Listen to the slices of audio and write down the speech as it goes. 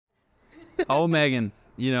Oh, Megan,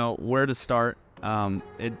 you know, where to start?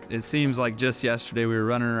 It seems like just yesterday we were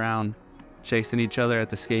running around chasing each other at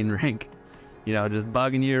the skating rink, you know, just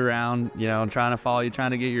bugging you around, you know, trying to follow you,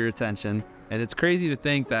 trying to get your attention. And it's crazy to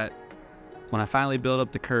think that when I finally built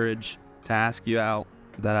up the courage to ask you out,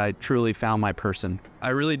 that I truly found my person. I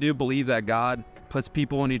really do believe that God puts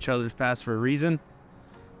people in each other's paths for a reason,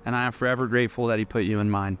 and I am forever grateful that he put you in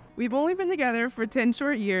mine. We've only been together for 10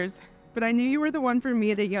 short years, but I knew you were the one for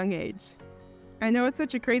me at a young age. I know it's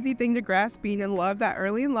such a crazy thing to grasp being in love that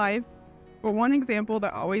early in life, but one example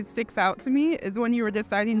that always sticks out to me is when you were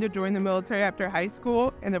deciding to join the military after high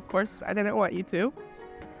school, and of course, I didn't want you to.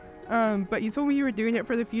 But you told me you were doing it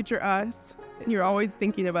for the future us, and you're always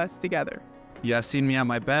thinking of us together. You have seen me at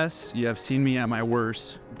my best, you have seen me at my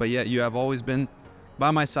worst, but yet you have always been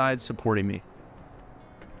by my side supporting me.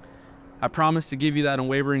 I promise to give you that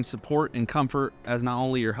unwavering support and comfort as not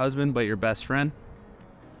only your husband, but your best friend.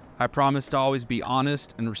 I promise to always be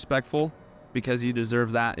honest and respectful because you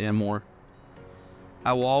deserve that and more.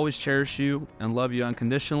 I will always cherish you and love you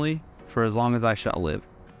unconditionally for as long as I shall live.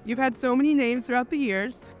 You've had so many names throughout the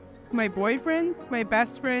years. My boyfriend, my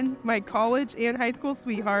best friend, my college and high school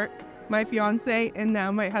sweetheart, my fiance, and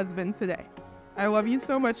now my husband today. I love you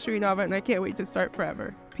so much, Srinava, and I can't wait to start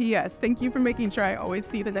forever. P.S. Thank you for making sure I always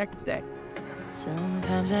see the next day.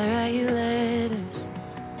 Sometimes I write you letters,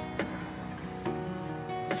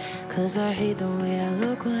 'cause I hate the way I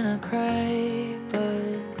look when I cry, but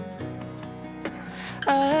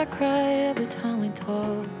I cry every time we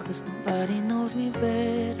talk, 'cause nobody knows me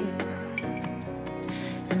better.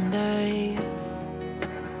 And I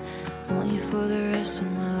want you for the rest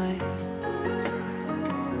of my life.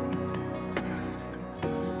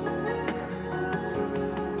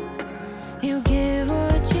 You give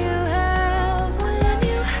what you have when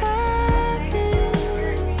you have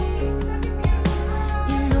it.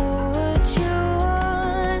 You know what you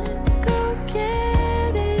want, go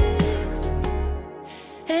get it.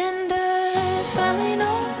 And I finally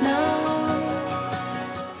know now.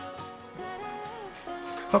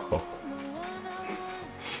 Uh-oh.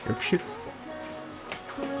 Oh, shit.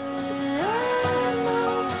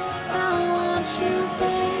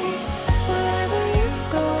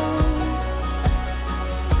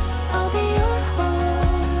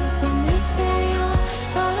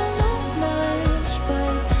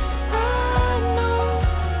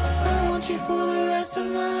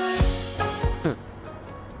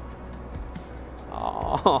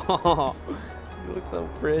 Oh, you look so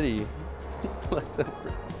pretty. You look so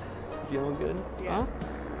pretty. Feeling good? Yeah. Huh?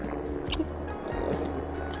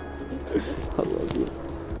 I love you.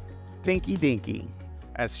 Tinky Dinky,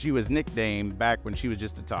 as she was nicknamed back when she was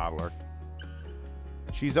just a toddler.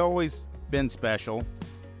 She's always been special.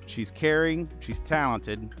 She's caring, she's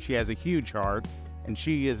talented, she has a huge heart, and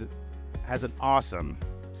she has an awesome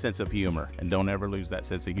sense of humor. And don't ever lose that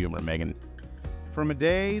sense of humor, Megan. From a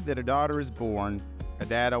day that a daughter is born, a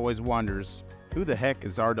dad always wonders, who the heck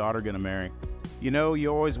is our daughter gonna marry? You know, you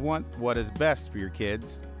always want what is best for your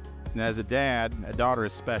kids. And as a dad, a daughter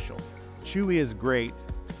is special. Chewy is great.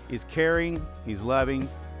 He's caring, he's loving,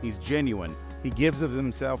 he's genuine. He gives of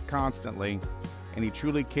himself constantly, and he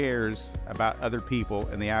truly cares about other people.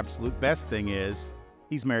 And the absolute best thing is,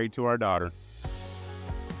 he's married to our daughter.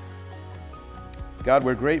 God,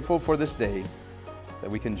 we're grateful for this day that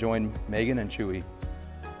we can join Megan and Chewy,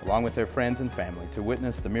 along with their friends and family, to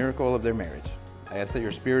witness the miracle of their marriage. I ask that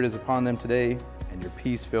your spirit is upon them today and your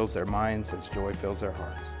peace fills their minds as joy fills their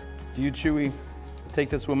hearts. Do you, Chewy, take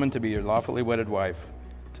this woman to be your lawfully wedded wife,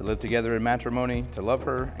 to live together in matrimony, to love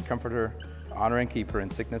her and comfort her, honor and keep her in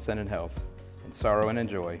sickness and in health, in sorrow and in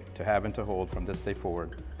joy, to have and to hold from this day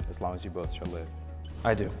forward, as long as you both shall live?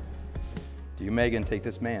 I do. Do you, Megan, take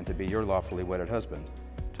this man to be your lawfully wedded husband,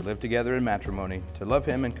 to live together in matrimony, to love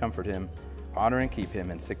him and comfort him, honor and keep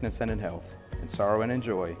him in sickness and in health, in sorrow and in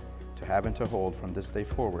joy, to have and to hold from this day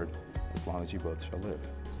forward, as long as you both shall live?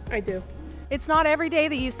 I do. It's not every day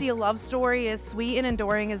that you see a love story as sweet and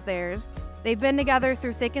enduring as theirs. They've been together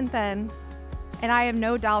through thick and thin, and I have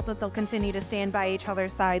no doubt that they'll continue to stand by each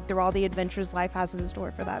other's side through all the adventures life has in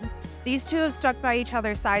store for them. These two have stuck by each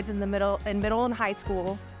other's sides in middle and high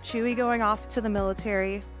school, Chewy going off to the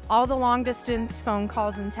military, all the long distance phone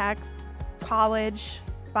calls and texts, college,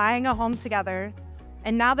 buying a home together,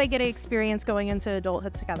 and now they get to experience going into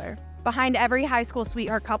adulthood together. Behind every high school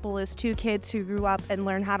sweetheart couple is two kids who grew up and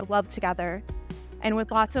learned how to love together, and with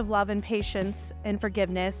lots of love and patience and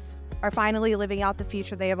forgiveness, are finally living out the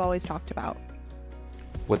future they have always talked about.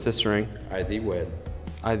 With this ring, I thee wed,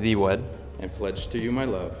 I thee wed, and pledge to you my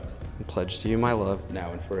love, and pledge to you my love,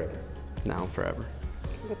 now and forever. now and forever.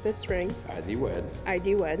 with this ring, I thee wed, I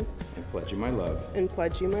do wed, and pledge you my love, and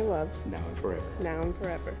pledge you my love, now and forever. now and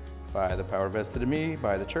forever. By the power vested in me,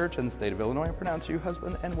 by the church and the state of Illinois, I pronounce you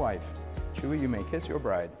husband and wife. Chewy, you may kiss your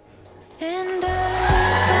bride. And I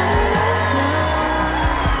find out now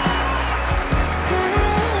that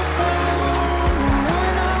I found the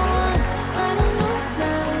one I want. I don't know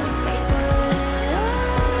now,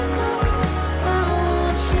 but I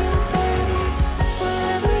want you, babe.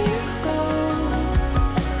 Wherever you go,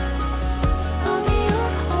 I'll be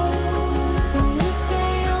your home from this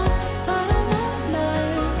day on. I don't know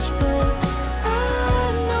much, but I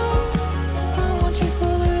know I want you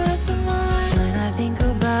for the rest of my life. When I think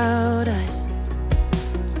about us,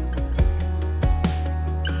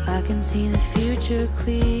 I can see the future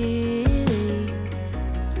clearly.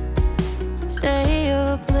 Stay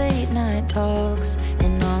up late night talks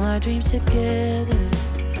and all our dreams together,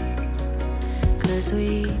 'cause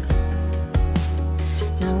we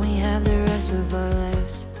know we have the rest of our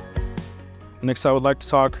lives. Next, I would like to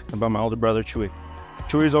talk about my older brother, Chewy.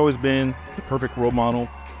 Chewy's always been the perfect role model.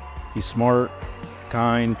 He's smart,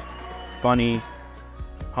 kind, funny,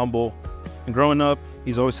 humble, and growing up,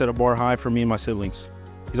 he's always set a bar high for me and my siblings.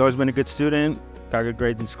 He's always been a good student, got good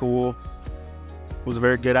grades in school, was a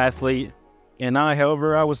very good athlete, and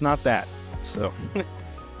however, I was not that. So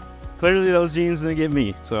clearly those genes didn't get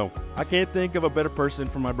me. So I can't think of a better person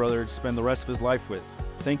for my brother to spend the rest of his life with.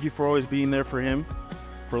 Thank you for always being there for him,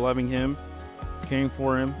 for loving him, caring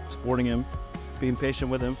for him, supporting him, being patient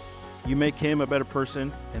with him. You make him a better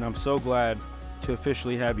person, and I'm so glad to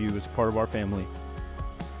officially have you as part of our family.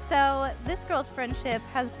 So this girl's friendship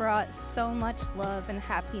has brought so much love and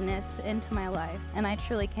happiness into my life, and I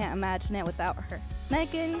truly can't imagine it without her.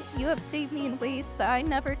 Megan, you have saved me in ways that I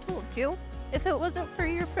never told you. If it wasn't for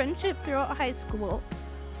your friendship throughout high school,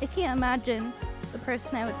 I can't imagine the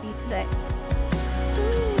person I would be today.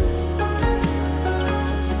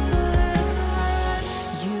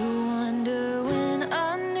 You wonder when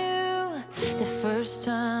I knew the first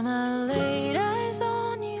time I laid eyes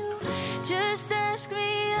on you. Just ask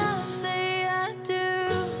me, I'll say I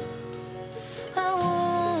do. I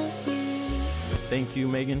want you. Thank you,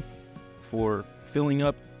 Megan, for filling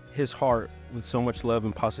up his heart with so much love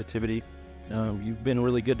and positivity. You've been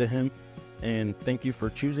really good to him, and thank you for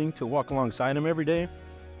choosing to walk alongside him every day.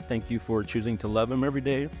 Thank you for choosing to love him every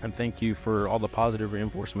day, and thank you for all the positive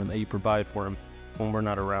reinforcement that you provide for him when we're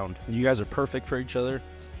not around. You guys are perfect for each other,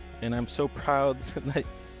 and I'm so proud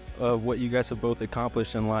of what you guys have both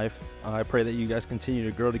accomplished in life. I pray that you guys continue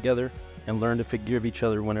to grow together and learn to forgive each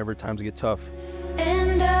other whenever times get tough.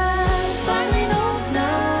 And I finally know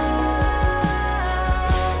now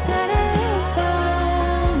that I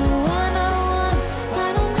found the one I want.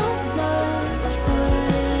 I don't know much, but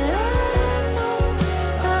I know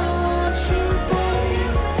I want you,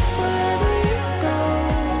 babe. Wherever you go,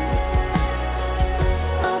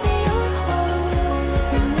 I'll be your home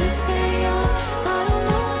from this day on. I don't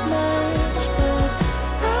know much, but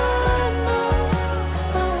I know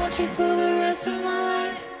I want you for the rest of my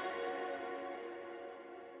life.